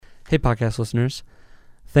Hey, podcast listeners.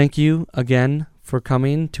 Thank you again for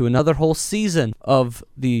coming to another whole season of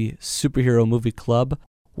the Superhero Movie Club.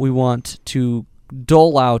 We want to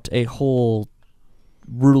dole out a whole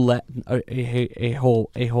roulette, a whole,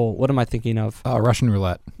 what am I thinking of? Russian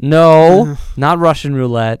roulette. No, not Russian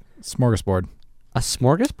roulette. Smorgasbord. A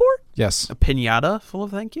smorgasbord? Yes. A piñata full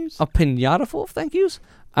of thank yous? A piñata full of thank yous?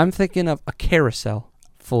 I'm thinking of a carousel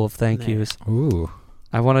full of thank yous. Ooh.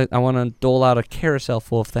 I want to dole out a carousel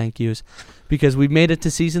full of thank yous because we made it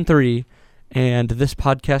to season 3, and this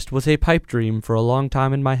podcast was a pipe dream for a long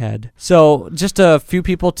time in my head. So just a few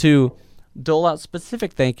people to dole out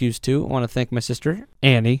specific thank yous to. I want to thank my sister,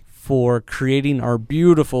 Annie, for creating our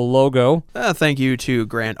beautiful logo. Thank you to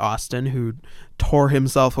Grant Austin, who tore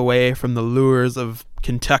himself away from the lures of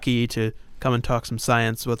Kentucky to come and talk some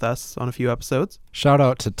science with us on a few episodes. Shout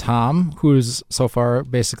out to Tom, who's so far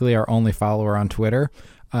basically our only follower on Twitter.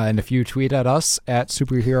 And if you tweet at us at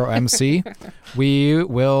SuperheroMC, we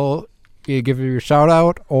will give you a shout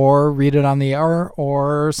out or read it on the air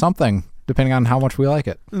or something, depending on how much we like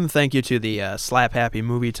it. And thank you to the Slap Happy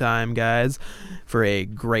Movie Time guys for a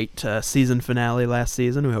great season finale last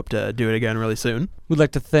season. We hope to do it again really soon. We'd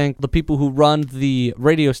like to thank the people who run the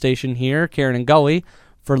radio station here, Karen and Gully,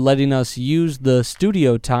 for letting us use the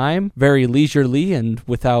studio time very leisurely and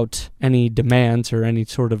without any demands or any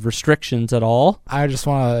sort of restrictions at all. I just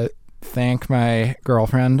want to thank my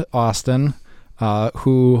girlfriend, Austin,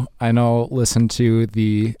 who I know listened to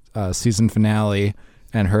the season finale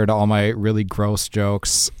and heard all my really gross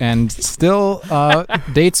jokes and still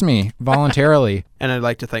dates me voluntarily. And I'd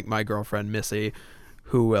like to thank my girlfriend, Missy,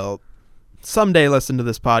 who will someday listen to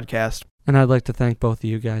this podcast. And I'd like to thank both of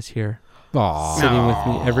you guys here. Aww. Sitting with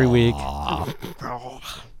me every week.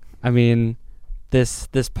 I mean, this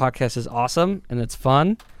podcast is awesome and it's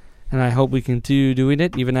fun, and I hope we continue doing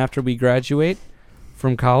it even after we graduate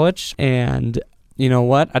from college. And you know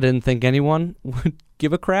what? I didn't think anyone would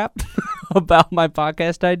give a crap about my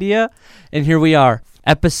podcast idea, and here we are.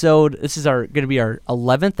 This is going to be our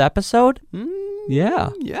 11th episode.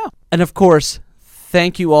 Yeah. And of course,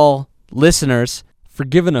 thank you all listeners for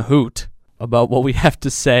giving a hoot about what we have to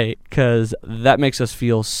say, because that makes us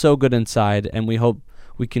feel so good inside, and we hope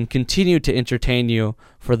we can continue to entertain you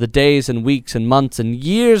for the days and weeks and months and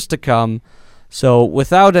years to come. So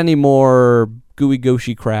without any more gooey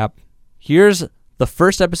goshy crap, here's the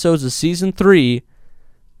first episodes of season 3,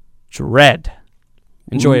 Dread.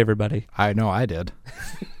 Enjoy, everybody. I know I did.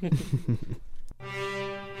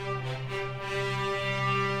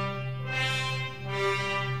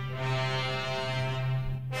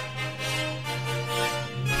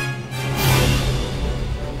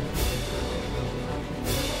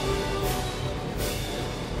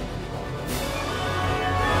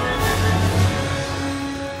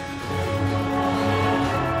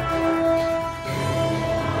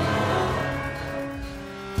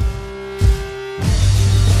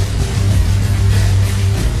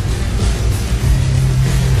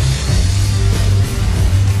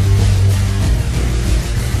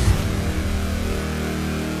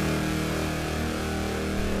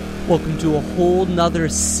 Welcome to a whole nother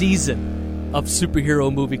season of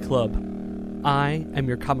Superhero Movie Club. I am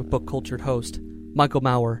your comic book cultured host, Michael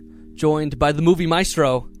Maurer, joined by the movie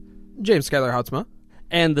maestro, James Skylar Houtsma,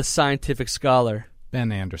 and the scientific scholar,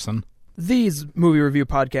 Ben Anderson. These movie review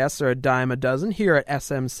podcasts are a dime a dozen. Here at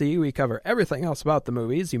SMC, we cover everything else about the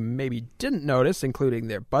movies you maybe didn't notice, including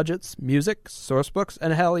their budgets, music, source books,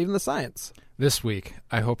 and hell, even the science. This week,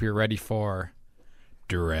 I hope you're ready for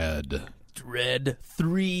Dread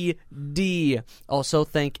 3D. Also,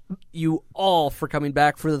 thank you all for coming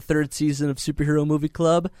back for the 3rd season of Superhero Movie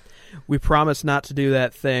Club. We promise not to do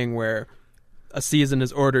that thing where a season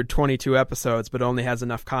is ordered 22 episodes but only has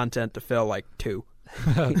enough content to fill like 2.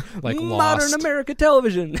 Like Modern Lost. America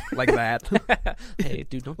television. Like that. Hey,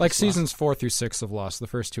 dude, don't Like diss seasons 4 through 6 of Lost. The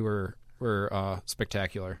first 2 were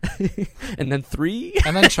spectacular. And then 3?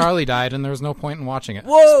 And then Charlie died, and there was no point in watching it.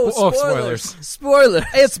 Whoa, spoilers. Spoilers.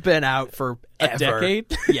 It's been out for A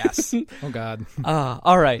decade? Yes. Oh, God.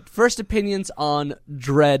 All right. First opinions on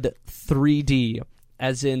Dread 3D,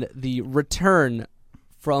 as in the return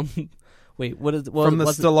from... Wait, what is... From the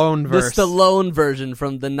Stallone verse. The Stallone version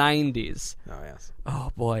from the 90s. Oh, yes.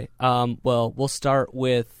 Oh, boy. Well, we'll start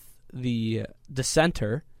with the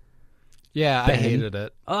Dissenter. Yeah, Ben. I hated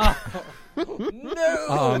it. Oh,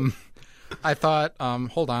 no! I thought,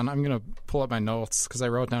 hold on, I'm going to pull up my notes because I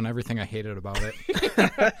wrote down everything I hated about it.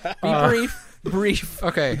 Be brief.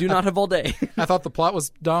 Okay. We do not have all day. I thought the plot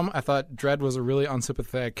was dumb. I thought Dredd was a really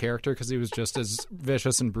unsympathetic character because he was just as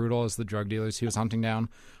vicious and brutal as the drug dealers he was hunting down.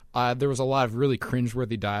 There was a lot of really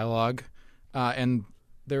cringeworthy dialogue, and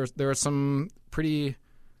there were some really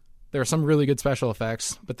good special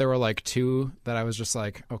effects, but there were like two that I was just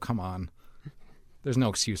like, oh, come on. There's no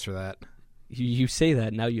excuse for that. You say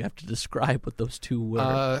that, now you have to describe what those two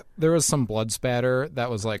were. There was some blood spatter that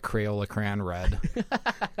was like Crayola crayon red,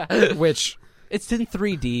 which... It's in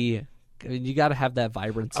 3D. I mean, you got to have that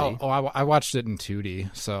vibrancy. I watched it in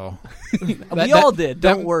 2D, so... we all did,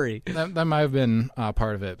 don't worry. That might have been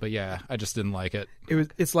part of it, but yeah, I just didn't like it.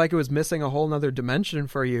 It's like it was missing a whole nother dimension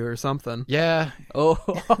for you or something. Yeah. Oh,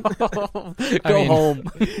 go home.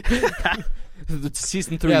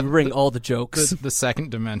 Season 3, we bring all the jokes. The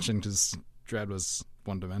second dimension, because Dredd was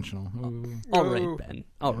one-dimensional. All right, Ben.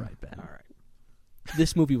 All right.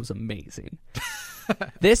 This movie was amazing.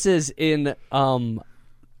 This is in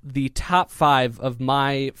the top 5 of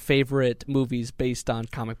my favorite movies based on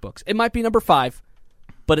comic books. It might be number 5,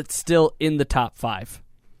 but it's still in the top 5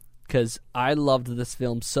 because I loved this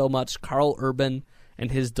film so much. Carl Urban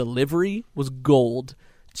and his delivery was gold.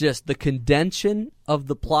 Just the condension of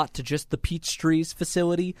the plot to just the Peachtrees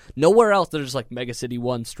facility. Nowhere else there's like Mega City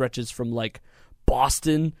 1 stretches from like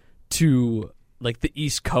Boston to like the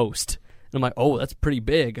East Coast. And I'm like, oh, that's pretty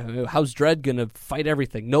big. How's Dredd going to fight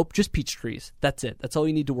everything? Nope, just Peachtrees. That's it. That's all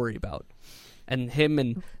you need to worry about. And him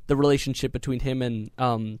and the relationship between him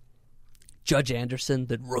and Judge Anderson,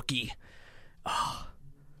 the rookie. Oh,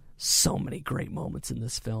 so many great moments in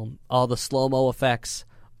this film. All the slow-mo effects.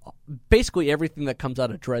 Basically everything that comes out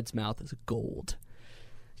of Dredd's mouth is gold.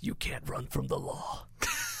 You can't run from the law,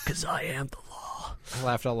 because I am the law. I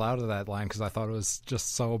laughed out loud at that line because I thought it was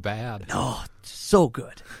just so bad. Oh, so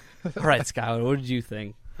good. All right, Skylar, what did you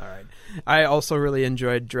think? All right. I also really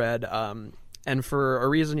enjoyed Dredd, and for a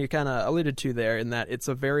reason you kind of alluded to there, in that it's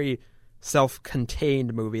a very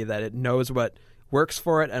self-contained movie, that it knows what works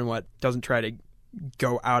for it and what doesn't try to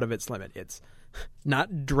go out of its limit. It's not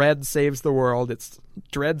Dredd saves the world, it's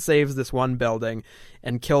Dredd saves this one building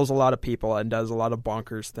and kills a lot of people and does a lot of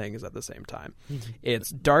bonkers things at the same time.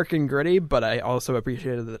 It's dark and gritty, but I also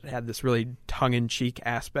appreciated that it had this really tongue-in-cheek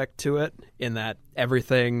aspect to it, in that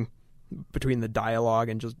everything between the dialogue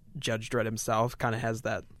and just Judge Dredd himself kind of has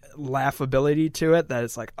that laughability to it, that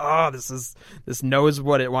it's like, oh, this knows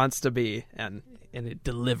what it wants to be, and it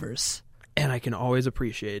delivers. And I can always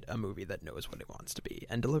appreciate a movie that knows what it wants to be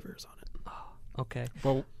and delivers on it. Okay.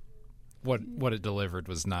 Well, what it delivered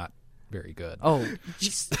was not very good. Oh,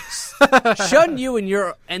 shun you and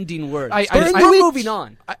your ending words. We're moving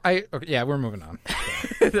on. Yeah, we're moving on.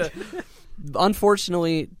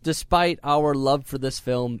 Unfortunately, despite our love for this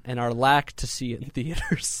film and our lack to see it in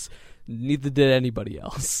theaters, neither did anybody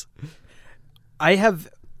else. I have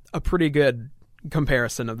a pretty good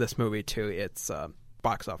comparison of this movie to its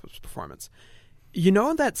box office performance. You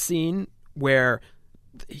know that scene where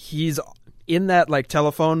he's in that like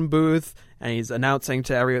telephone booth and he's announcing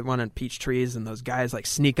to everyone in Peachtrees, and those guys like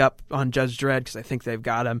sneak up on Judge Dredd because I think they've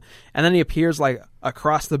got him, and then he appears like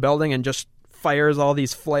across the building and just fires all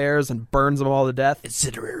these flares and burns them all to death.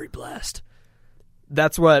 Incendiary blast.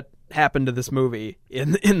 That's what happened to this movie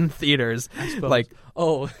in theaters. Like,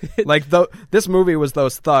 this movie was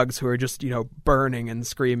those thugs who are just, burning and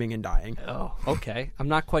screaming and dying. Oh, okay. I'm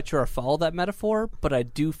not quite sure I follow that metaphor, but I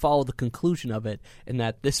do follow the conclusion of it, in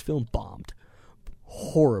that this film bombed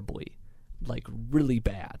horribly, like really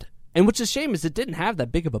bad. And what's a shame is it didn't have that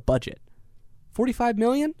big of a budget. $45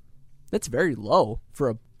 million? That's very low for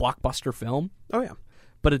a blockbuster film. Oh yeah.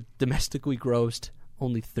 But it domestically grossed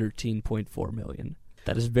only $13.4 million.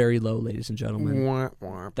 That is very low, ladies and gentlemen. Wah,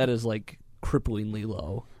 wah. That is like cripplingly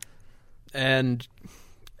low. And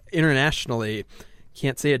internationally,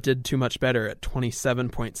 can't say it did too much better at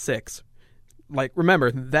 27.6. Like,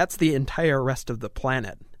 remember, that's the entire rest of the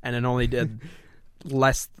planet, and it only did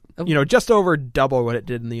less, just over double what it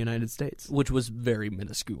did in the United States. Which was very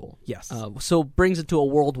minuscule. Yes. So brings it to a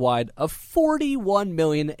worldwide of $41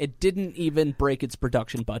 million. It didn't even break its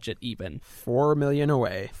production budget even. $4 million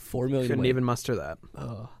away. $4 million Couldn't away. even muster that.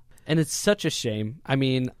 And it's such a shame. I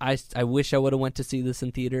mean, I wish I would have went to see this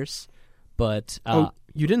in theaters, but...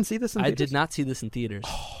 you didn't see this in theaters? I did not see this in theaters.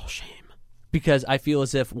 Oh, shame. Because I feel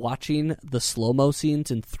as if watching the slow-mo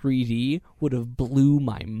scenes in 3D would have blew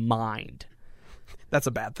my mind. That's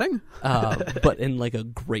a bad thing. But in like a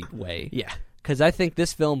great way. Yeah. Because I think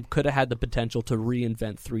this film could have had the potential to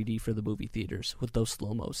reinvent 3D for the movie theaters with those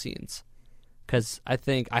slow-mo scenes. Because I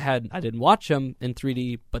think I didn't watch them in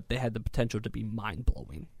 3D, but they had the potential to be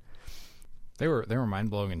mind-blowing. They were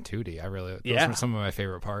mind-blowing in 2D. Those were some of my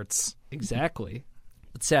favorite parts. Exactly.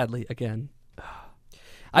 But sadly, again,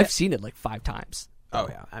 I've seen it like 5 times. Oh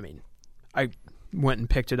yeah. I mean, went and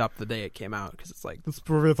picked it up the day it came out because it's like, this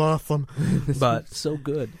movie is awesome. But so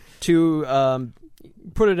good. to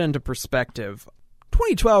put it into perspective,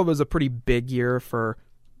 2012 was a pretty big year for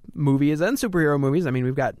movies and superhero movies. I mean,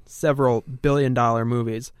 we've got several billion-dollar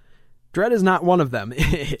movies. Dredd is not one of them.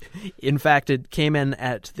 In fact, it came in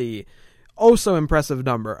at the oh-so-impressive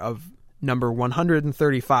number of number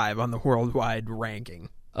 135 on the worldwide ranking.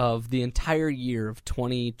 Of the entire year of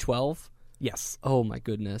 2012? Yes. Oh, my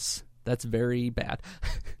goodness. That's very bad.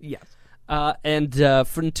 Yes. And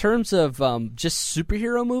for in terms of just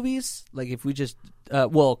superhero movies, like if we just,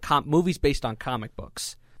 movies based on comic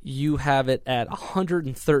books, you have it at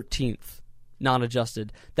 113th,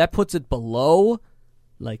 non-adjusted. That puts it below,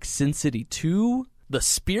 like, Sin City 2, The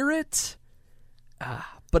Spirit,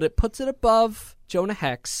 but it puts it above Jonah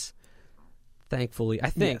Hex, thankfully. I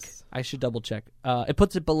think. Yes. I should double-check. It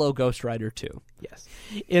puts it below Ghost Rider 2. Yes.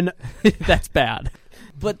 That's bad.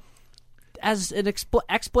 But as an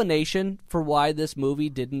explanation for why this movie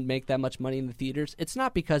didn't make that much money in the theaters, it's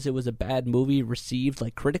not because it was a bad movie received,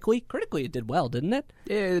 like, critically. Critically, it did well, didn't it?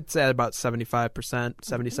 It's at about 75%,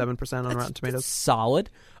 77% on Rotten Tomatoes. That's solid.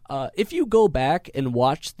 If you go back and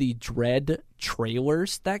watch the Dredd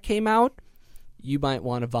trailers that came out, you might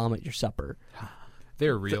want to vomit your supper.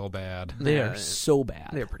 They're real bad. They are so bad.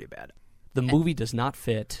 They're pretty bad. The movie does not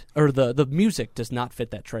fit, or the music does not fit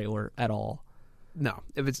that trailer at all. No,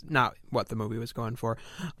 if it's not what the movie was going for.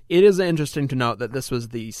 It is interesting to note that this was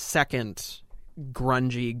the second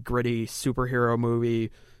grungy, gritty superhero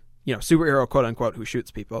movie, superhero quote-unquote who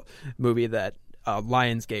shoots people, movie that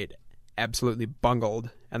Lionsgate absolutely bungled.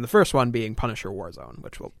 And the first one being Punisher Warzone,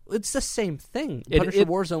 which will... It's the same thing. Punisher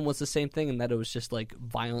Warzone was the same thing in that it was just, like,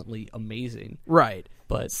 violently amazing. Right.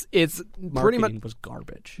 But it's pretty much... was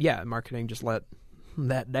garbage. Yeah, marketing just let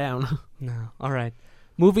that down. No. All right.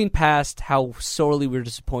 Moving past how sorely we're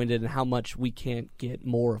disappointed and how much we can't get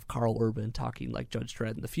more of Carl Urban talking like Judge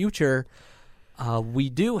Dredd in the future, we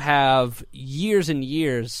do have years and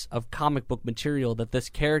years of comic book material that this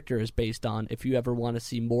character is based on if you ever want to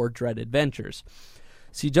see more Dredd adventures.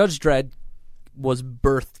 See, Judge Dredd was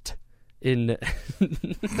birthed in...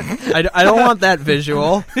 I don't want that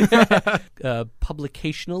visual.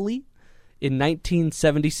 Publicationally in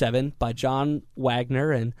 1977 by John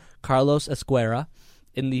Wagner and Carlos Esquerra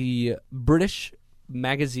in the British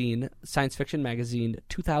magazine, science fiction magazine,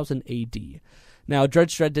 2000 AD. Now,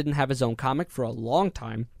 Judge Dredd didn't have his own comic for a long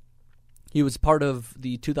time. He was part of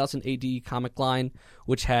the 2000 AD comic line,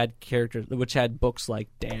 which had books like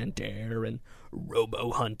Dan Dare and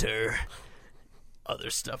Robo Hunter, other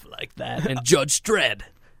stuff like that, and Judge Dredd.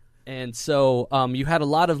 And so you had a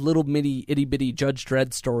lot of little itty-bitty Judge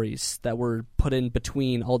Dredd stories that were put in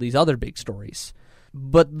between all these other big stories.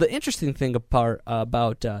 But the interesting thing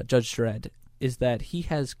about Judge Dredd is that he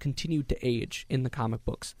has continued to age in the comic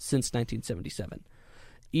books since 1977.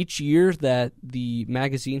 Each year that the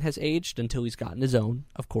magazine has aged, until he's gotten his own,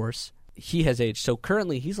 of course, he has aged. So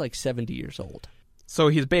currently he's like 70 years old. So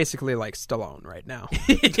he's basically like Stallone right now.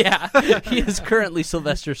 Yeah, he is currently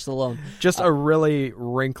Sylvester Stallone. Just a really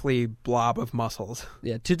wrinkly blob of muscles.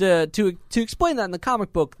 Yeah, to explain that in the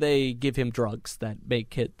comic book, they give him drugs that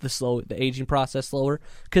make the aging process slower.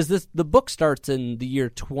 Because the book starts in the year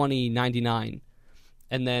 2099,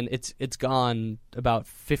 and then it's gone about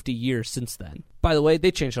 50 years since then. By the way,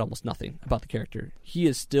 they changed almost nothing about the character. He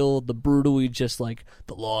is still the brutally just like,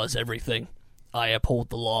 the law is everything. I uphold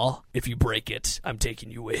the law. If you break it, I'm taking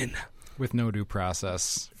you in. With no due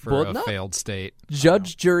process for a failed state.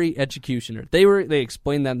 Judge, jury, executioner. They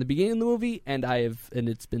explained that in the beginning of the movie, and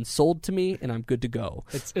it's been sold to me, and I'm good to go.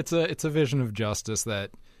 It's a vision of justice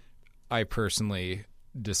that I personally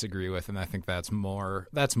disagree with, and I think that's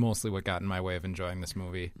mostly what got in my way of enjoying this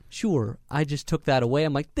movie. Sure, I just took that away.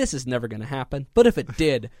 I'm like, this is never going to happen. But if it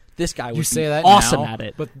did, this guy would say be that awesome now, at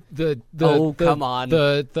it. But come on.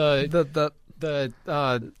 The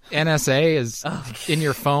NSA is in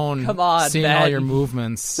your phone, seeing Ben. all your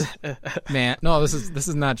movements. Man, no, this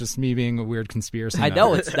is not just me being a weird conspiracy. I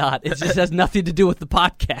know it's not. It just has nothing to do with the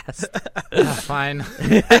podcast. Fine.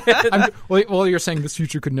 Well, you're saying this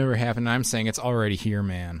future could never happen. I'm saying it's already here,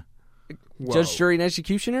 man. Whoa. Judge, jury, and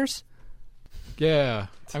executioners? Yeah.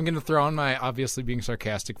 I'm going to throw in my obviously being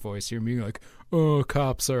sarcastic voice here, being like, oh,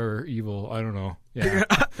 cops are evil. I don't know. Yeah.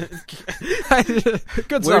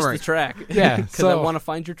 Good Where's summary. the track? Yeah. Because I want to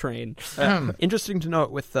find your train. Interesting to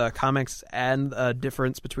note with the comics and the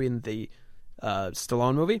difference between the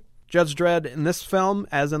Stallone movie. Judge Dredd in this film,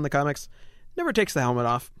 as in the comics, never takes the helmet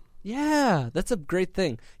off. Yeah, that's a great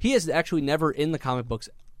thing. He has actually never in the comic books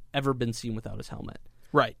ever been seen without his helmet.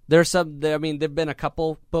 Right. There's there've been a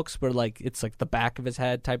couple books where like it's like the back of his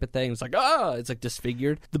head type of thing. It's like it's like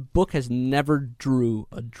disfigured. The book has never drawn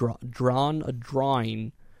a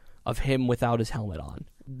drawing of him without his helmet on.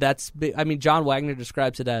 John Wagner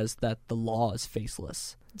describes it as that the law is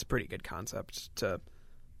faceless. It's a pretty good concept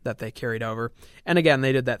that they carried over. And again,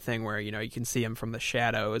 they did that thing where, you can see him from the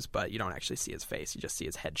shadows, but you don't actually see his face. You just see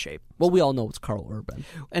his head shape. Well, we all know it's Carl Urban.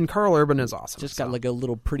 And Carl Urban is awesome. Just got like a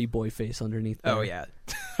little pretty boy face underneath there. Oh, yeah.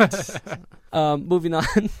 Moving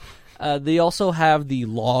on. They also have the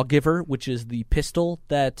Lawgiver, which is the pistol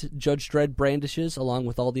that Judge Dredd brandishes along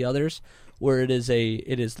with all the others, where it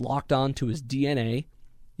is locked on to his DNA.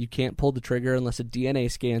 You can't pull the trigger unless a DNA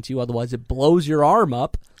scans you, otherwise it blows your arm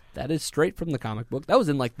up. That is straight from the comic book. That was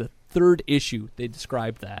in like the 3rd issue. They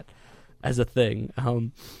described that as a thing.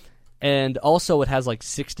 And also it has like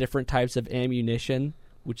 6 different types of ammunition,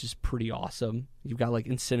 which is pretty awesome. You've got like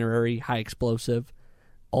incendiary, high explosive,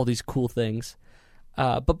 all these cool things.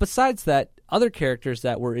 But besides that, other characters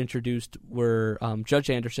that were introduced were Judge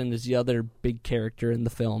Anderson is the other big character in the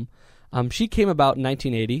film. She came about in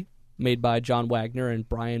 1980, made by John Wagner and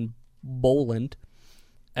Brian Boland,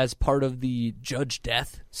 as part of the Judge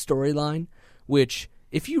Death storyline, which,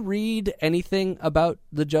 if you read anything about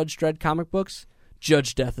the Judge Dredd comic books,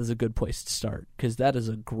 Judge Death is a good place to start, because that is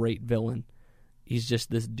a great villain. He's just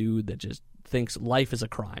this dude that just thinks life is a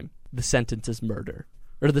crime. The sentence is murder.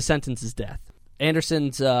 Or the sentence is death.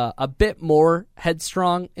 Anderson's a bit more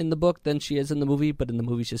headstrong in the book than she is in the movie, but in the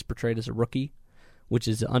movie she's portrayed as a rookie, which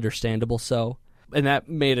is understandable so. And that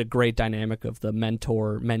made a great dynamic of the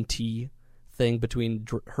mentor-mentee thing between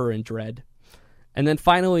her and Dredd. And then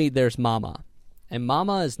finally there's Mama. And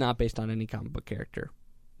Mama is not based on any comic book character.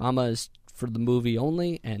 Mama is for the movie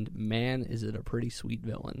only, and man, is it a pretty sweet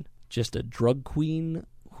villain. Just a drug queen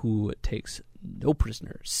who takes no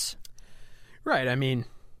prisoners. Right,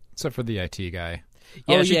 Except for the IT guy.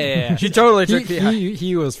 Yeah, She totally took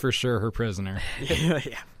He was for sure her prisoner.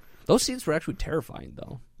 yeah. Those scenes were actually terrifying,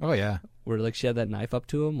 though. Oh, yeah. Where like she had that knife up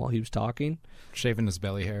to him while he was talking. Shaving his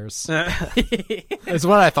belly hairs. That's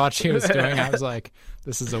what I thought she was doing. I was like,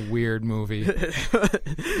 this is a weird movie.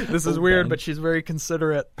 This is weird, but she's very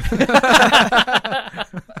considerate.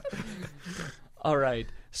 All right.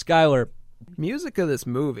 Skylar. Music of this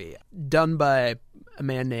movie, done by a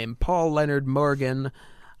man named Paul Leonard Morgan.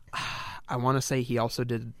 I want to say he also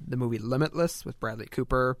did the movie Limitless with Bradley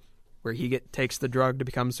Cooper, where he takes the drug to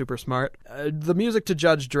become super smart. The music to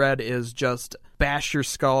Judge Dredd is just bash your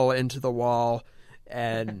skull into the wall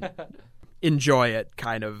and enjoy it,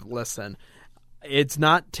 kind of listen. It's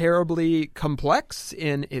not terribly complex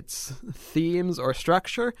in its themes or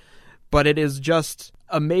structure, but it is just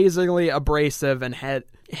amazingly abrasive and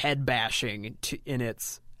head bashing in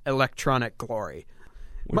its electronic glory.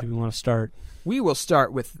 Where do we want to start? We will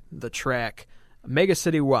start with the track Mega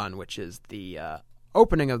City 1, which is the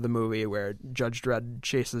opening of the movie where Judge Dredd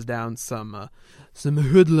chases down some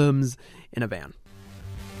hoodlums in a van.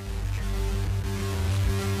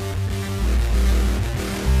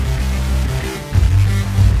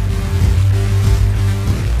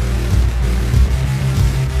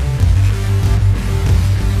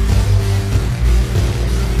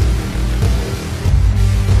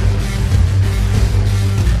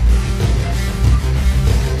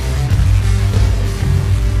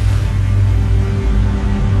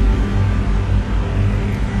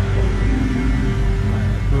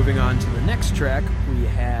 Track, we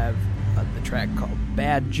have the track called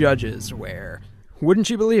Bad Judges, where, wouldn't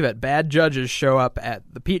you believe it, bad judges show up at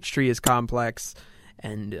the Peachtrees complex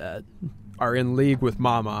and are in league with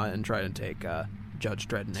Mama and try to take Judge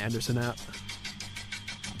Dredd and Anderson out.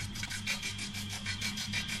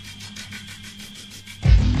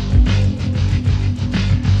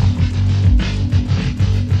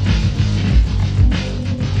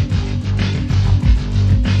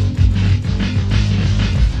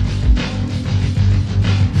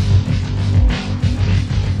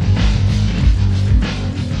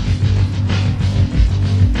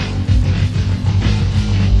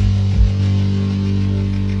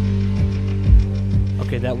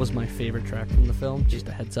 That was my favorite track from the film, just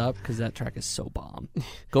a heads up, because that track is so bomb.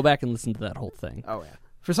 Go back and listen to that whole thing. Oh, yeah.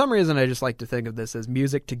 For some reason, I just like to think of this as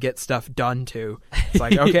music to get stuff done to. It's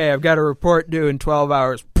like, okay, I've got a report due in 12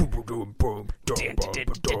 hours.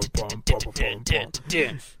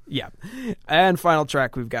 Yeah. And final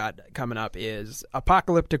track we've got coming up is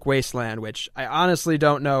Apocalyptic Wasteland, which I honestly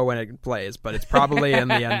don't know when it plays, but it's probably in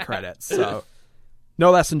the end credits, so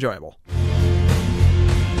no less enjoyable.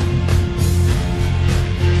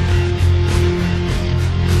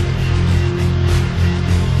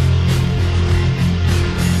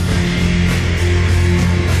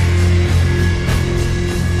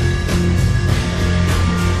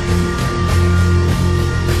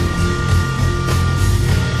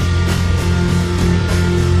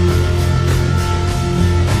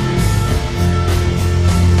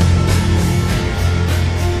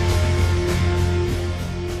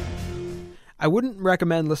 I wouldn't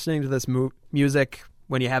recommend listening to this music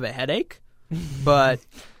when you have a headache, but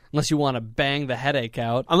Unless you want to bang the headache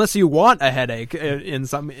out. unless you want a headache in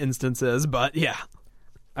some instances, but yeah.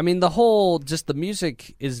 I mean, just the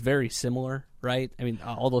music is very similar, right? I mean,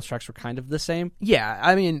 all those tracks were kind of the same. Yeah,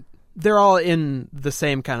 I mean, they're all in the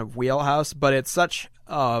same kind of wheelhouse, but it's such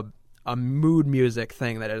a mood music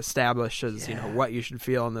thing that it establishes, what you should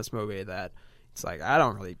feel in this movie that it's like, I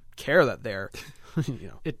don't really care that they're,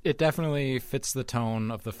 It definitely fits the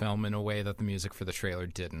tone of the film in a way that the music for the trailer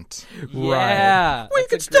didn't. Yeah. We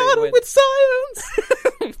could start it with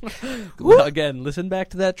science! Well, again, listen back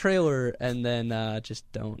to that trailer and then just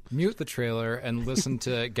don't. Mute the trailer and listen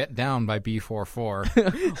to Get Down by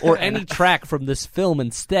B44. Or any track from this film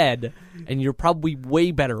instead, and you're probably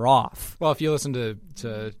way better off. Well, if you listen to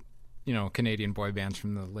Canadian boy bands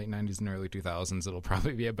from the late 90s and early 2000s, it'll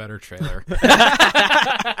probably be a better trailer.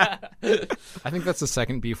 I think that's the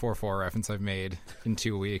second B44 reference I've made in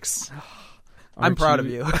 2 weeks. I'm proud of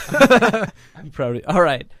you. I'm proud of you. All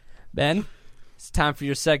right, Ben, it's time for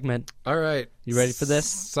your segment. All right. You ready for this?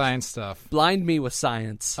 Science stuff. Blind me with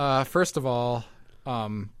science. First of all,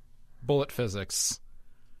 bullet physics.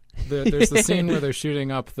 There's the scene where they're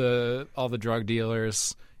shooting up all the drug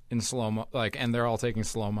dealers in slow-mo, and they're all taking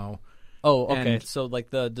slow-mo. Oh, okay. And, so,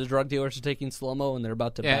 the drug dealers are taking slow-mo and they're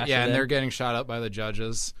about to bash it and in? they're getting shot up by the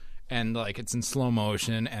judges. And, it's in slow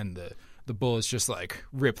motion, and the bullets just,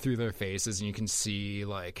 rip through their faces, and you can see,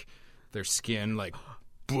 their skin,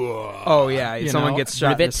 Oh, yeah. Someone gets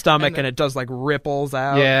shot in the stomach, and it does, ripples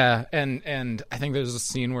out. Yeah, and I think there's a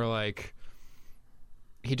scene where,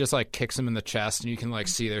 he just, kicks them in the chest, and you can,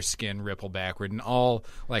 see their skin ripple backward. And all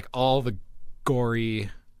the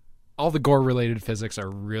gore-related physics are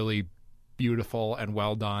really beautiful and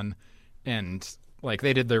well done. And,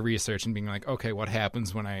 they did their research and being okay, what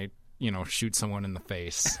happens when I shoot someone in the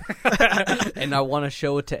face? And I want to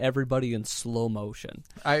show it to everybody in slow motion.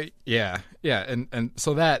 Yeah, and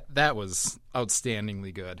so that was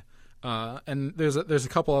outstandingly good. And there's a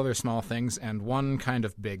couple other small things and one kind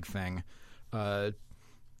of big thing. They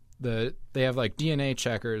have DNA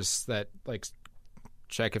checkers that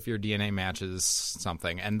check if your DNA matches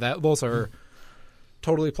something, and those are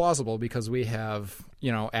totally plausible because we have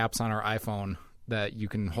apps on our iPhone that you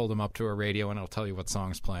can hold them up to a radio and it'll tell you what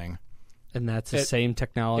song's playing. And that's the same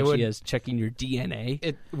technology as checking your DNA?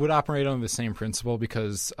 It would operate on the same principle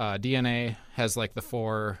because DNA has the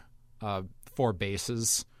four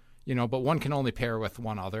bases, but one can only pair with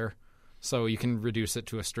one other. So you can reduce it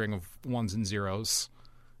to a string of ones and zeros.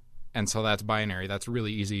 And so that's binary. That's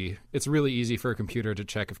really easy. It's really easy for a computer to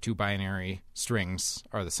check if two binary strings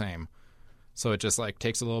are the same. So it just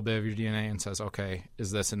takes a little bit of your DNA and says, okay,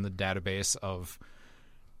 is this in the database of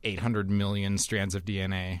 800 million strands of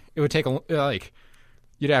DNA? It would take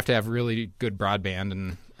you'd have to have really good broadband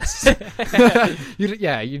and you'd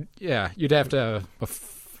have to have a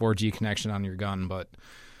 4G connection on your gun, but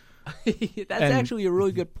that's actually a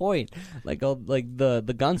really good point.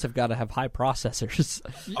 The guns have got to have high processors.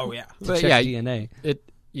 Oh yeah, to check DNA.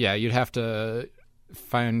 You'd have to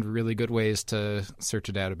find really good ways to search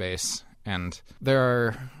a database, and there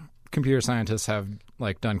are computer scientists have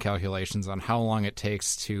done calculations on how long it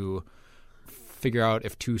takes to figure out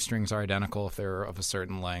if two strings are identical if they're of a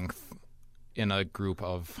certain length in a group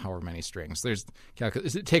of however many strings.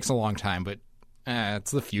 It takes a long time, but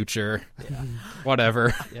it's the future. Yeah.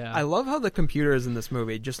 Whatever. Yeah. I love how the computers in this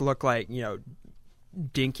movie just look like,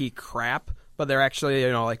 dinky crap, but they're actually,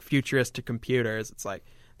 futuristic computers. It's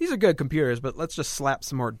these are good computers, but let's just slap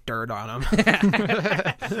some more dirt on them.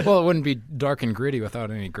 Well, it wouldn't be dark and gritty without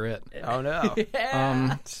any grit. Oh, no.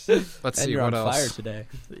 Yeah. Let's see, you're what on else? fire today.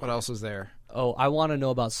 What else is there? Oh, I want to know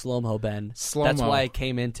about slow-mo, Ben. Slow-mo. That's why I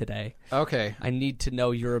came in today. Okay. I need to know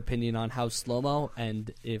your opinion on how slow-mo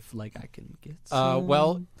and if, I can get some.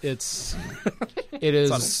 Well, it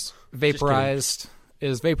is vaporized. It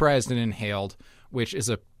is vaporized and inhaled, which is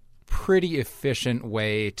a pretty efficient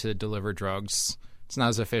way to deliver drugs. It's not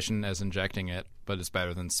as efficient as injecting it, but it's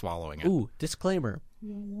better than swallowing it. Ooh, disclaimer.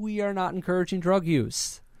 We are not encouraging drug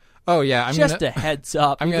use. Oh, yeah. A heads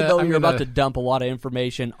up, even though you're about to dump a lot of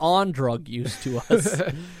information on drug use to us.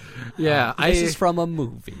 Yeah. This is from a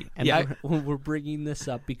movie. And Yeah, we're bringing this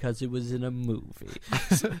up because it was in a movie.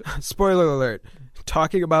 Spoiler alert.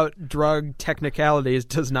 Talking about drug technicalities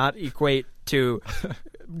does not equate to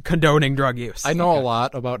condoning drug use. I know a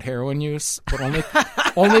lot about heroin use, but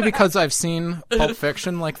only because I've seen Pulp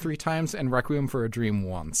Fiction 3 times and Requiem for a Dream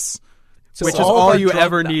once. Which is all you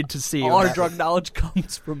ever need to see. All our drug knowledge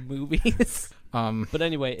comes from movies. But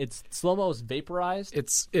anyway, it's slow-mo is vaporized.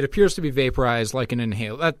 It appears to be vaporized like an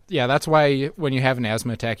inhaler. That's why when you have an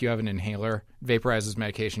asthma attack, you have an inhaler. Vaporizes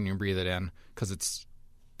medication, you breathe it in because it's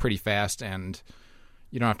pretty fast and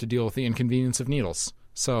you don't have to deal with the inconvenience of needles.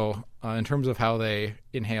 So in terms of how they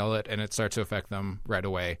inhale it and it starts to affect them right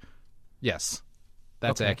away, yes,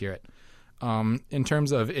 that's accurate. In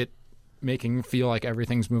terms of it making feel like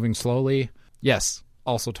everything's moving slowly, yes,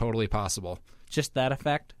 also totally possible. Just that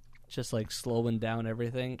effect? Just like slowing down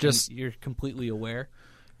everything? Just and you're completely aware?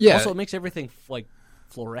 Yeah. Also, it makes everything like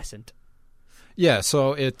fluorescent. Yeah,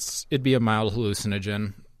 so it'd be a mild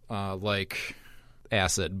hallucinogen, like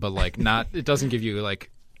acid, but like not. It doesn't give you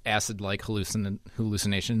like acid-like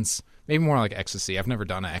hallucinations. Maybe more like ecstasy. I've never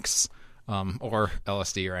done X or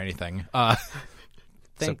LSD or anything.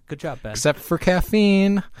 Good job, Ben. Except for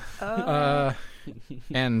caffeine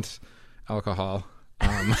and alcohol.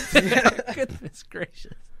 Goodness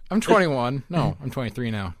gracious. I'm 21. No, I'm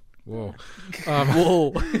 23 now. Whoa.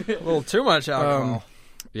 Whoa. A little too much alcohol.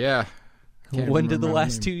 Yeah. When did the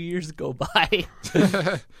last 2 years go by?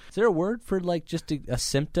 Is there a word for like just a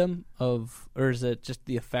symptom of, or is it just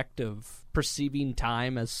the effect of perceiving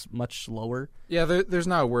time as much slower? Yeah, there's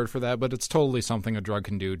not a word for that, but it's totally something a drug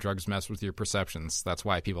can do. Drugs mess with your perceptions. That's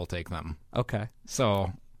why people take them. Okay.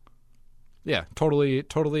 So, yeah, totally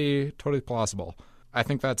plausible. I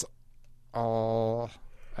think that's all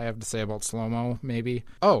I have to say about slow-mo, maybe.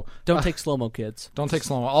 Oh. Don't take slow-mo, kids. Don't take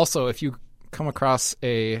slow-mo. Also, if you come across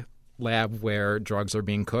a lab where drugs are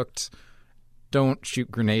being cooked, don't shoot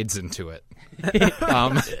grenades into it.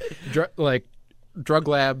 Drug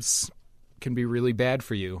labs can be really bad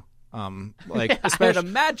for you. Like especially, I'd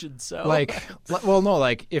imagine so.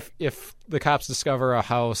 If the cops discover a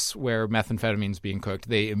house where methamphetamine's being cooked,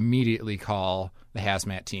 they immediately call the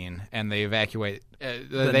hazmat team and they evacuate.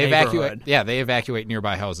 They evacuate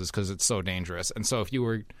nearby houses because it's so dangerous. And so if you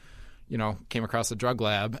were, came across a drug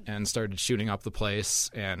lab and started shooting up the place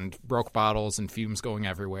and broke bottles and fumes going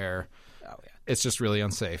everywhere, it's just really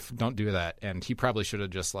unsafe. Don't do that. And he probably should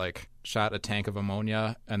have just shot a tank of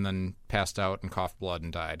ammonia and then passed out and coughed blood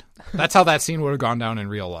and died. That's how that scene would have gone down in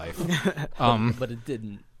real life. But it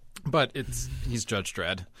didn't. But he's Judge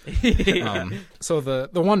Dredd. So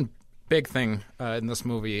the one big thing in this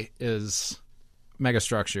movie is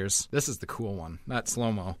megastructures. This is the cool one, not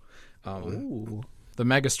slow-mo. The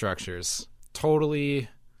megastructures totally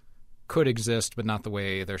could exist, but not the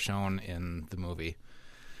way they're shown in the movie.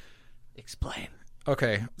 Explain.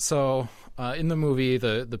 Okay, so in the movie,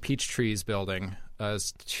 the Peach Trees building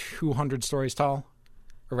is 200 stories tall,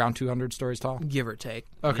 around 200 stories tall, give or take.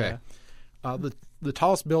 Okay, Yeah. The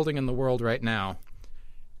tallest building in the world right now,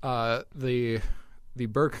 the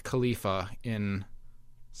Burj Khalifa in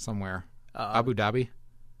somewhere, Abu Dhabi.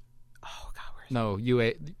 Oh God, where's No,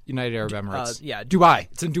 United Arab Emirates. yeah, Dubai.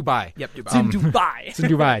 It's in Dubai. Yep, Dubai. It's in Dubai. It's in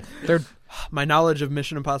Dubai. They're My knowledge of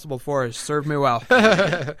Mission Impossible 4 has served me well.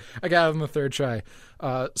 I got it on the third try.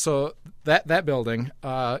 So that building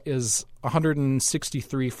is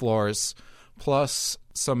 163 floors plus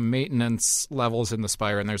some maintenance levels in the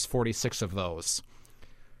spire, and there's 46 of those.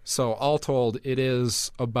 So all told, it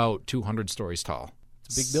is about 200 stories tall.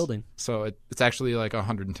 It's a big building. So it's actually like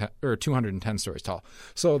 110 or 210 stories tall.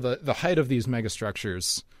 So the height of these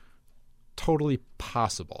megastructures, totally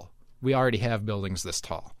possible. We already have buildings this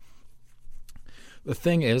tall. The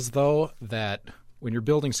thing is, though, that when you're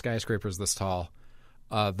building skyscrapers this tall,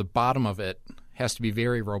 the bottom of it has to be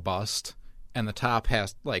very robust, and the top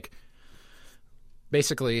has,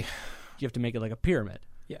 basically... You have to make it like a pyramid.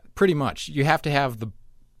 Yeah, pretty much. You have to have the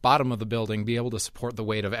bottom of the building be able to support the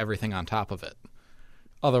weight of everything on top of it.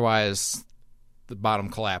 Otherwise, the bottom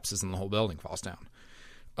collapses and the whole building falls down.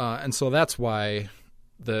 And so that's why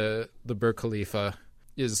the Burj Khalifa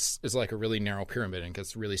is like a really narrow pyramid and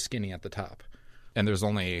gets really skinny at the top. And there's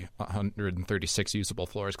only 136 usable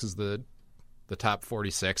floors because the top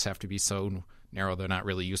 46 have to be so narrow they're not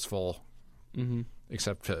really useful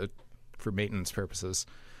except for maintenance purposes.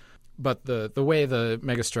 But the way the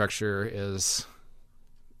megastructure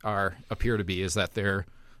appear to be is that they're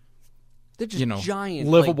just giant,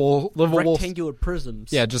 livable rectangular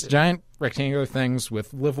prisms. Yeah, just giant rectangular things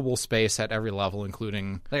with livable space at every level,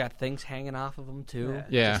 including... They got things hanging off of them, too.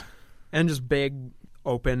 Yeah. And just big,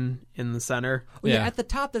 open in the center. Oh, yeah, at the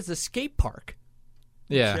top, there's a skate park.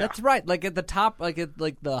 Yeah. That's right. Like, at the top, at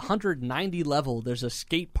the 190 level, there's a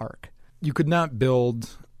skate park. You could not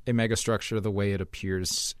build a megastructure the way it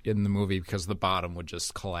appears in the movie because the bottom would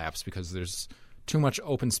just collapse because there's too much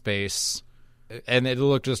open space... And it'll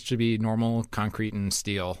look just to be normal concrete and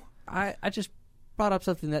steel. I just brought up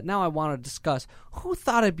something that now I want to discuss. Who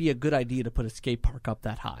thought it'd be a good idea to put a skate park up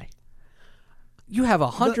that high? You have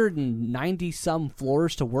 190 some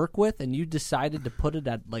floors to work with, and you decided to put it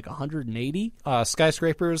at like 180.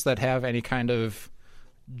 Skyscrapers that have any kind of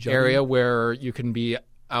area where you can be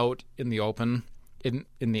out in the open, in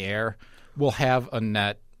the air, will have a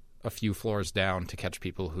net a few floors down to catch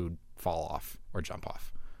people who fall off or jump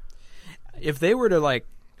off. If they were to like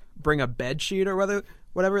bring a bed sheet or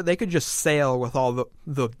whatever, they could just sail with all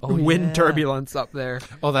the wind turbulence up there.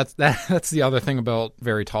 Oh, that's the other thing about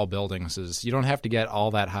very tall buildings is you don't have to get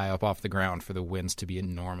all that high up off the ground for the winds to be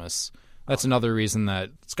enormous. That's another reason that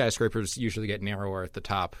skyscrapers usually get narrower at the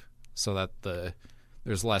top, so that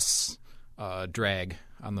there's less drag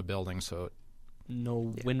on the building. So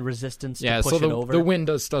no wind resistance to yeah, push so it over. the wind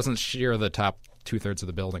doesn't shear the top 2/3 of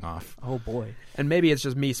the building off. Oh boy! And maybe it's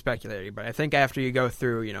just me speculating, but I think after you go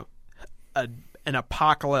through, an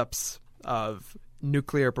apocalypse of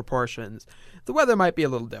nuclear proportions, the weather might be a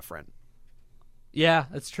little different. Yeah,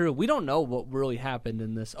 that's true. We don't know what really happened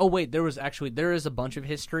in this. Oh wait, there is a bunch of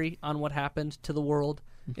history on what happened to the world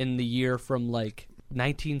in the year from like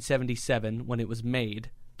 1977 when it was made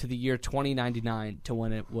to the year 2099 to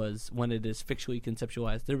when it is fictionally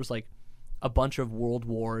conceptualized. There was like a bunch of world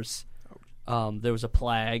wars. There was a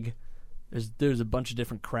plague. There's a bunch of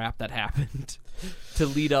different crap that happened to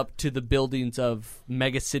lead up to the buildings of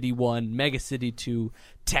Mega City 1, Mega City 2,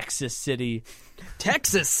 Texas City.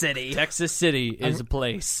 Texas City. Texas City is a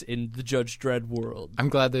place in the Judge Dredd world. I'm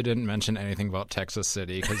glad they didn't mention anything about Texas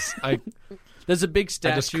City because There's a big just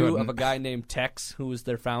statue couldn't. of a guy named Tex, who was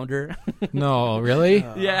their founder. No, really?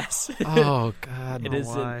 Yes. Oh God. It is.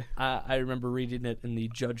 why. I remember reading it in the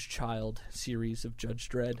Judge Child series of Judge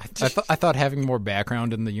Dredd. I thought having more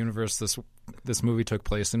background in the universe this movie took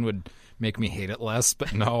place in would make me hate it less,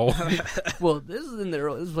 but no. Well, this is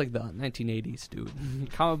this is like the 1980s,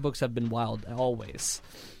 dude. Comic books have been wild always.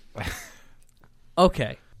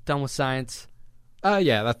 Okay, done with science.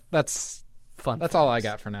 Yeah, that's Fun. that's all I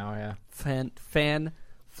got for now. Yeah. Fan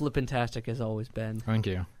flippantastic has always been. Thank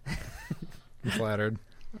you. I'm flattered.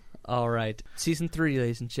 All right, season 3,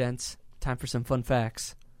 ladies and gents. Time for some fun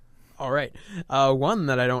facts. All right. One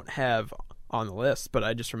that I don't have on the list, but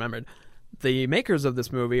I just remembered. The makers of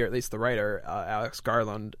this movie, or at least the writer, Alex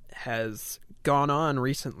Garland, has gone on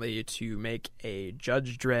recently to make a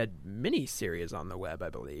Judge Dredd miniseries on the web, I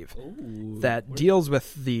believe, that deals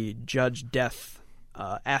with the Judge Death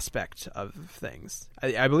aspect of things.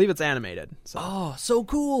 I believe it's animated. So. Oh, so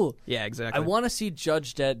cool! Yeah, exactly. I want to see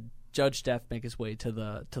Judge Death make his way to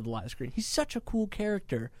the live screen. He's such a cool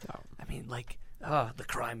character. Oh. I mean, like, the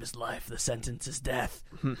crime is life, the sentence is death.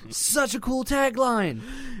 Such a cool tagline.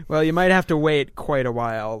 Well, you might have to wait quite a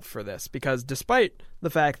while for this, because despite the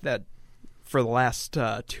fact that for the last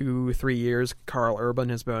 2-3 years, Carl Urban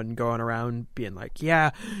has been going around being like, yeah,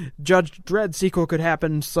 Judge Dredd sequel could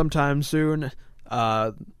happen sometime soon,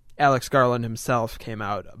 Alex Garland himself came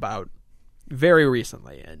out about very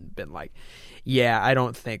recently and been like, yeah, I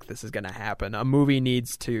don't think this is going to happen. A movie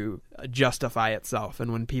needs to justify itself,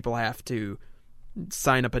 and when people have to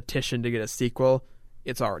sign a petition to get a sequel,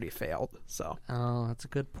 it's already failed. So, Oh, that's a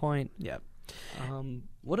good point. yeah.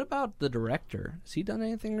 What about the director? Has he done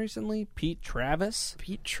anything recently? Pete Travis?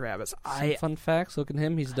 Pete Travis. Some fun facts. Look at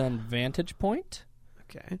him. He's done Vantage Point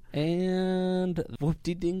Okay. and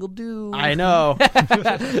Whoop-de-dingle-doo. I know.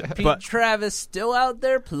 Pete Travis still out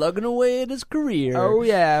there plugging away at his career. Oh,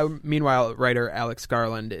 yeah. Meanwhile, writer Alex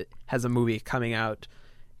Garland has a movie coming out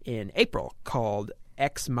in April called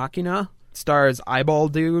Ex Machina. Stars Eyeball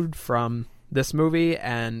Dude from this movie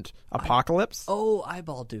and Apocalypse. Oh,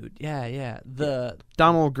 Eyeball Dude. Yeah. The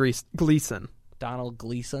Donald Gleason. Donald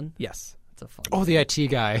Gleason. Yes. That's a fun Oh, the IT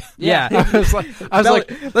guy. Yeah. I was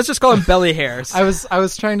like, let's just call him Belly Hairs. I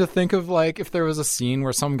was trying to think of like if there was a scene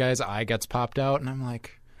where some guy's eye gets popped out, and I'm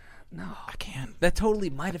like, No. I can't. That totally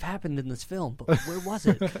might have happened in this film, but where was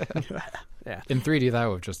it? Yeah. In 3D, that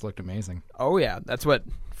would have just looked amazing. Oh, yeah. That's what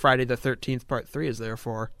Friday the 13th Part 3 is there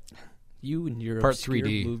for. You and your Part obscure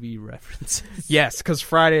 3D. movie references. Yes, because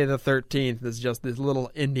Friday the 13th is just this little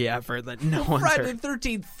indie effort that no one's Friday heard. the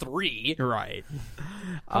 13th 3. Right.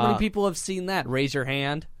 How many people have seen that? Raise your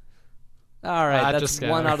hand. All right, that's just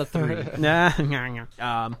 1 got out of 3.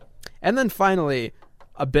 And then finally,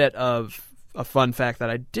 a bit of a fun fact that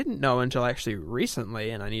I didn't know until actually recently,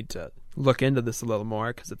 and I need to look into this a little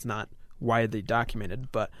more because it's not widely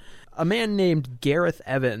documented, but a man named Gareth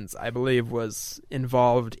Evans, I believe, was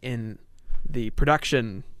involved in the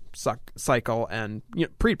production cycle and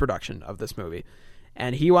pre-production of this movie.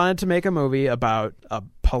 And he wanted to make a movie about a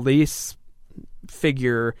police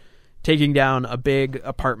figure taking down a big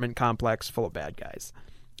apartment complex full of bad guys.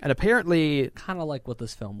 And apparently... Kind of like what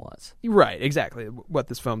this film was. Right, exactly, what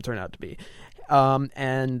this film turned out to be.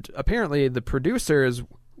 And apparently the producers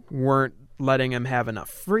weren't letting him have enough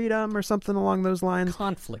freedom or something along those lines.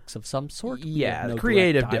 Conflicts of some sort. Yeah, No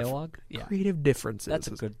creative direct dialogue. Yeah, Creative differences. that's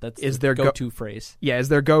a good. That's is the their go-to phrase. Yeah, is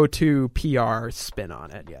their go-to PR spin on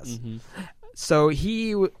it, yes. Mm-hmm. So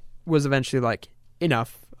he was eventually like,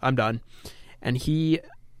 enough, I'm done. And he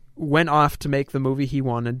went off to make the movie he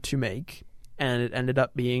wanted to make, and it ended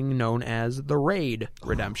up being known as The Raid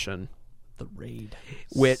Redemption. The Raid,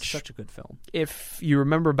 Which, such a good film. if you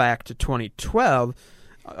remember back to 2012,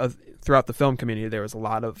 throughout the film community, there was a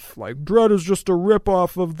lot of like, Dredd is just a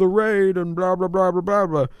ripoff of The Raid and blah blah blah blah blah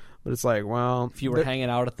blah. But it's like, well, If you were hanging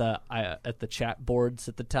out at the chat boards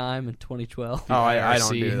at the time in 2012, I don't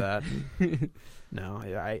IRC. do that.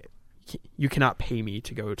 No, you cannot pay me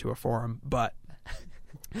to go to a forum, but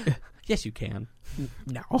yes, you can.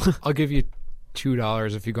 no. I'll give you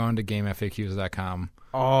 $2 if you go into GameFAQs.com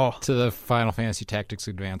Oh, to the Final Fantasy Tactics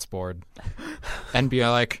Advanced board and be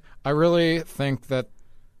like, I really think that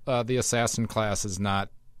the assassin class is not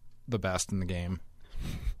the best in the game.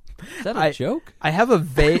 Is that a joke? I have a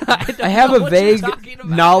vague, don't I have know a what you're vague talking about.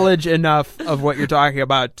 knowledge enough of what you're talking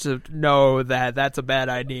about to know that that's a bad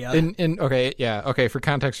idea. Okay, for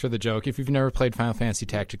context for the joke, if you've never played Final Fantasy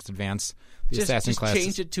Tactics Advance, the assassin Just class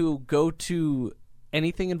change it to go to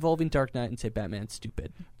anything involving Dark Knight and say Batman's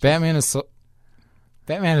stupid. Batman is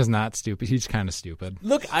not stupid. He's kind of stupid.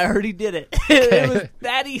 Look, I already did it. It was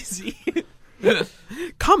that easy.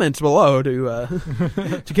 Comment below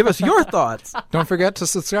to give us your thoughts. Don't forget to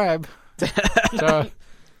subscribe.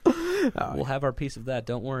 We'll have our piece of that.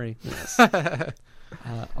 Don't worry.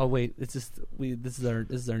 Oh wait, it's just This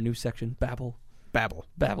is our new section. Babble.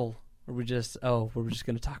 Or we're just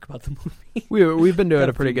going to talk about the movie. We've been doing Got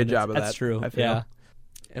a pretty few good minutes. job of that. That's true. I feel. Yeah.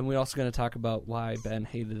 And we're also going to talk about why Ben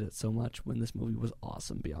hated it so much when this movie was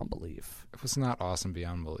awesome beyond belief. It was not awesome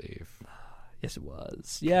beyond belief. Yes, it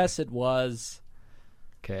was. Yes, it was.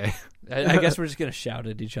 Okay. I guess we're just going to shout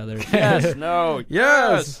at each other. Yes, no,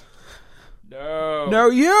 Yes. no, No,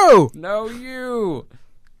 you. no, you.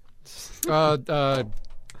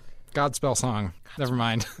 Godspell song. Never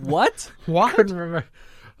mind. What? What? Couldn't remember.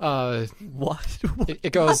 What?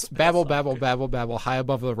 It goes babble, babble, babble, babble, high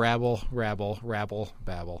above the rabble, rabble, rabble,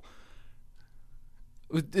 babble.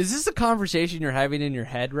 Is this a conversation you're having in your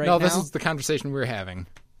head right No, now? this is the conversation we were having.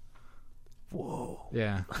 Whoa.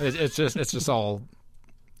 Yeah, it's just all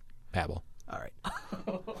babble. All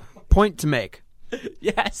right. Point to make.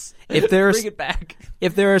 Yes. If there's- Bring it back.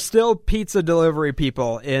 If there are still pizza delivery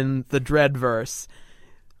people in the Dreadverse,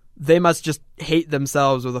 they must just hate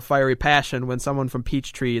themselves with a fiery passion when someone from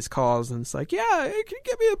Peach Trees calls and it's like, yeah, you can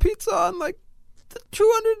get me a pizza on like the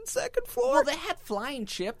 202nd floor. Well, they had flying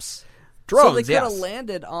chips. Drones, so they could have yes.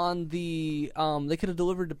 landed on the they could have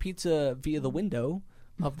delivered the pizza via the window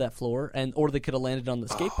of that floor, or they could have landed on the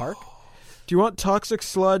skate park. Do you want toxic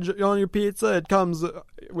sludge on your pizza? It comes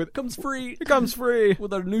with Comes free it comes free.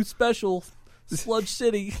 with our new special, Sludge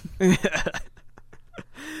City.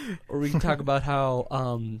 Or we can talk about how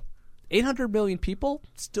 800 million people,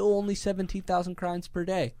 still only 17,000 crimes per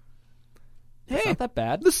day. It's Hey, not that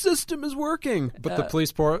bad. the system is working. But the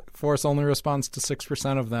police force only responds to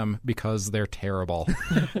 6% of them because they're terrible.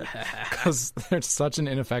 Because they're such an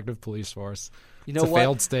ineffective police force. You know It's a what?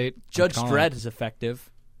 failed state. Judge I'm calling Dredd it. is effective.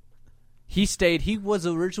 He was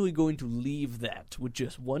originally going to leave that with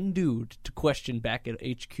just one dude to question back at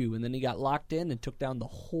HQ, and then he got locked in and took down the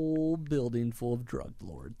whole building full of drug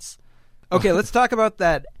lords. Okay, let's talk about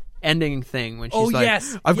that ending thing when she's Oh, like,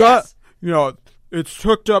 yes, I've yes. got, it's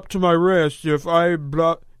hooked up to my wrist. If I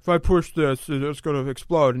push this, it's going to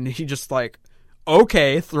explode. And he just like,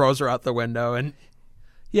 okay, throws her out the window. And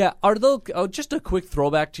Yeah, just a quick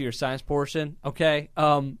throwback to your science portion, okay?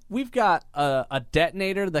 We've got a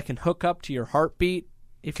detonator that can hook up to your heartbeat.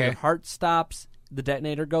 If your Okay. heart stops, the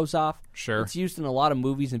detonator goes off. Sure. It's used in a lot of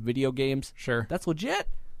movies and video games. Sure. That's legit.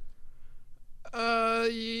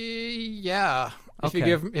 Yeah. If you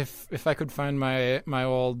Okay. if I could find my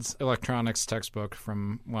old electronics textbook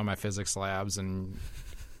from one of my physics labs and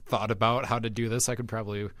thought about how to do this, I could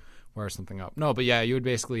probably wire something up. No, but yeah, you would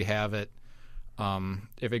basically have it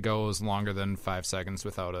if it goes longer than 5 seconds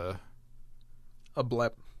without a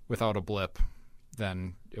blip. blip,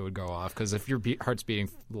 then it would go off. Because if your heart's beating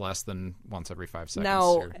less than once every 5 seconds,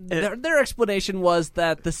 Now, you're- their explanation was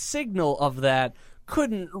that the signal of that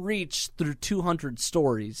couldn't reach through 200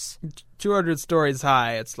 stories. 200 stories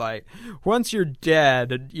high. It's like, once you're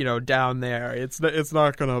dead, down there, it's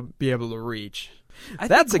not going to be able to reach. I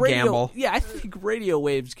That's think a gamble. Yeah, I think radio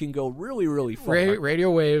waves can go really, really far.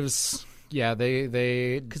 radio waves, yeah,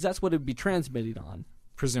 they Because that's what it'd be transmitting on.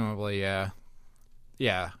 presumably, yeah.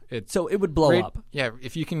 yeah, So it would blow up. Yeah,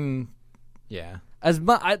 if you can, yeah. As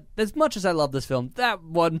much as I love this film, that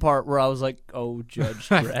one part where I was like, "Oh, Judge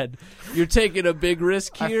Dredd, you're taking a big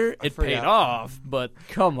risk here. It paid off, but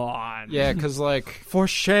come on." Yeah, because like, For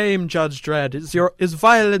shame, Judge Dredd. Is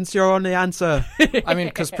violence your only answer? I mean,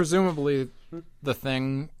 because presumably the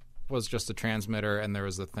thing was just a transmitter, and there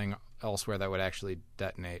was a thing elsewhere that would actually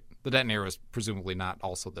detonate. The detonator was presumably not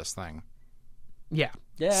also this thing. Yeah.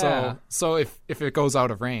 Yeah. So if it goes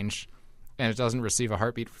out of range and it doesn't receive a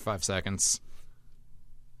heartbeat for 5 seconds.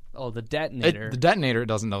 Oh, the detonator. The detonator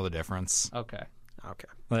doesn't know the difference. Okay.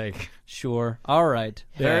 Like, Sure. All right.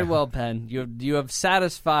 Very Yeah. well, Penn. You have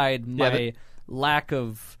satisfied my lack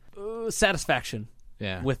of satisfaction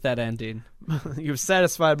yeah. with that ending. You've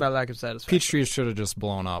satisfied my lack of satisfaction. Peachtree should have just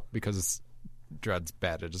blown up because Dredd's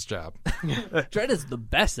bad at his job. Dredd is the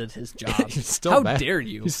best at his job. He's still How bad. dare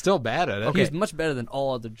you? He's still bad at it. He's much better than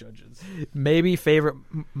all other judges. Maybe favorite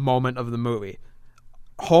moment of the movie.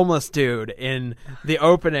 Homeless dude in the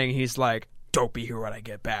opening, he's like, "Don't be here when I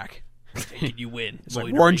get back." Did you win? He's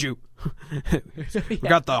like, "Warned you." We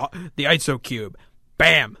got the ISO cube.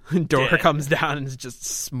 Bam! Door comes down and it's just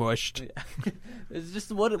smushed. It's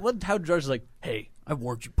just how Drudge's like, "Hey, I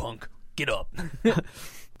warned you, punk. Get up."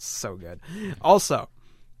 So good. Also,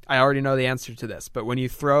 I already know the answer to this, but when you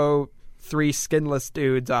throw 3 skinless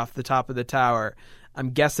dudes off the top of the tower,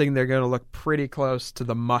 I'm guessing they're going to look pretty close to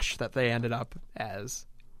the mush that they ended up as.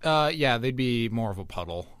 Yeah, they'd be more of a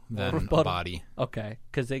puddle than a body. Okay,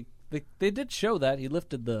 because they did show that he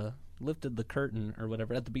lifted the curtain or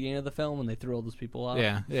whatever at the beginning of the film when they threw all those people off.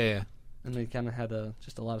 Yeah. And they kind of had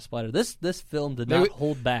just a lot of splatter. This film did not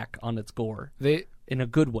hold back on its gore. In a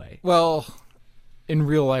good way. Well, in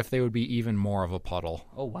real life, they would be even more of a puddle.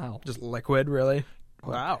 Oh wow! Just liquid, really?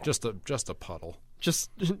 Wow. Just a puddle.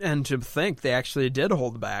 And to think they actually did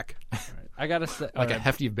hold back. I gotta say, Like a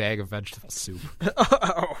hefty bag of vegetable soup.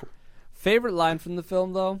 Oh. Favorite line from the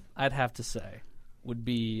film, though, I'd have to say, would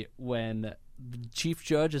be when the chief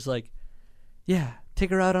judge is like, "Yeah,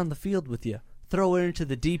 take her out on the field with you. Throw her into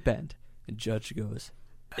the deep end." And Judge goes,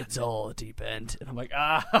 "It's all a deep end." And I'm like,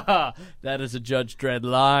 that is a Judge Dredd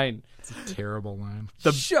line. It's a terrible line.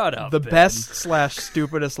 Shut up, The Ben.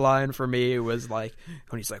 best/stupidest line for me was like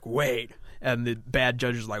when he's like, "Wait," and the bad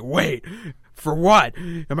judge is like, "Wait, for what?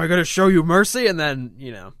 Am I going to show you mercy?" And then,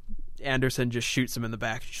 Anderson just shoots him in the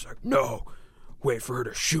back. She's like, "No, wait for her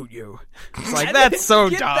to shoot you." It's like, that's so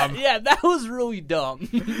dumb. That was really dumb.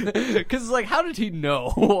 Because, like, how did he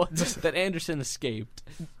know that Anderson escaped?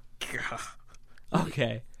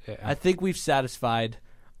 Okay. Yeah. I think we've satisfied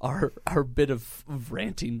our bit of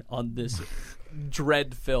ranting on this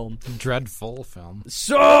Dredd film. Dreadful film.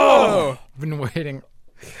 So I've been waiting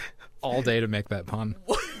all day to make that pun.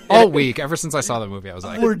 All week, ever since I saw the movie, I was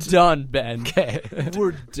like, we're done, Ben. okay.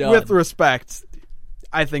 We're done. With respect,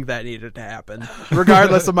 I think that needed to happen,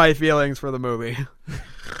 regardless of my feelings for the movie.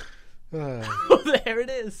 There it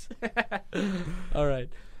is. All right.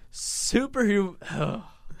 Superhero.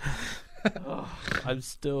 I'm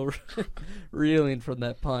still reeling from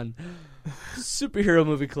that pun. Superhero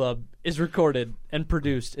Movie Club is recorded and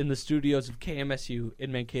produced in the studios of KMSU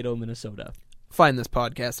in Mankato, Minnesota. Find this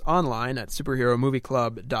podcast online at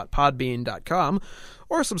superheromovieclub.podbean.com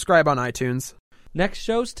or subscribe on iTunes. Next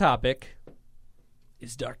show's topic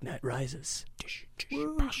is Dark Knight Rises.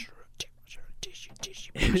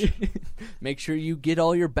 Make sure you get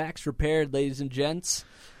all your backs repaired, ladies and gents,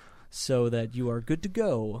 so that you are good to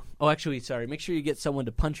go. Oh, actually, sorry. Make sure you get someone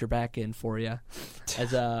to punch your back in for you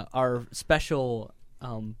as our special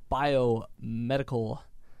biomedical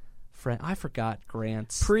friend. I forgot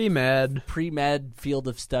Grant's Pre-med. field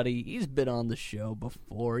of study. He's been on the show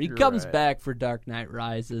before. He comes back for Dark Knight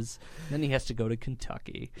Rises. Then he has to go to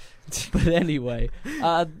Kentucky. But anyway,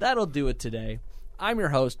 that'll do it today. I'm your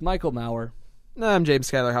host, Michael Maurer. I'm James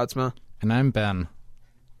Skyler Houtsma. And I'm Ben.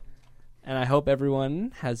 And I hope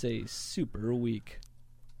everyone has a super week.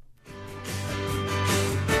 I'm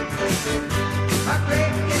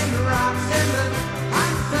breaking the rocks and the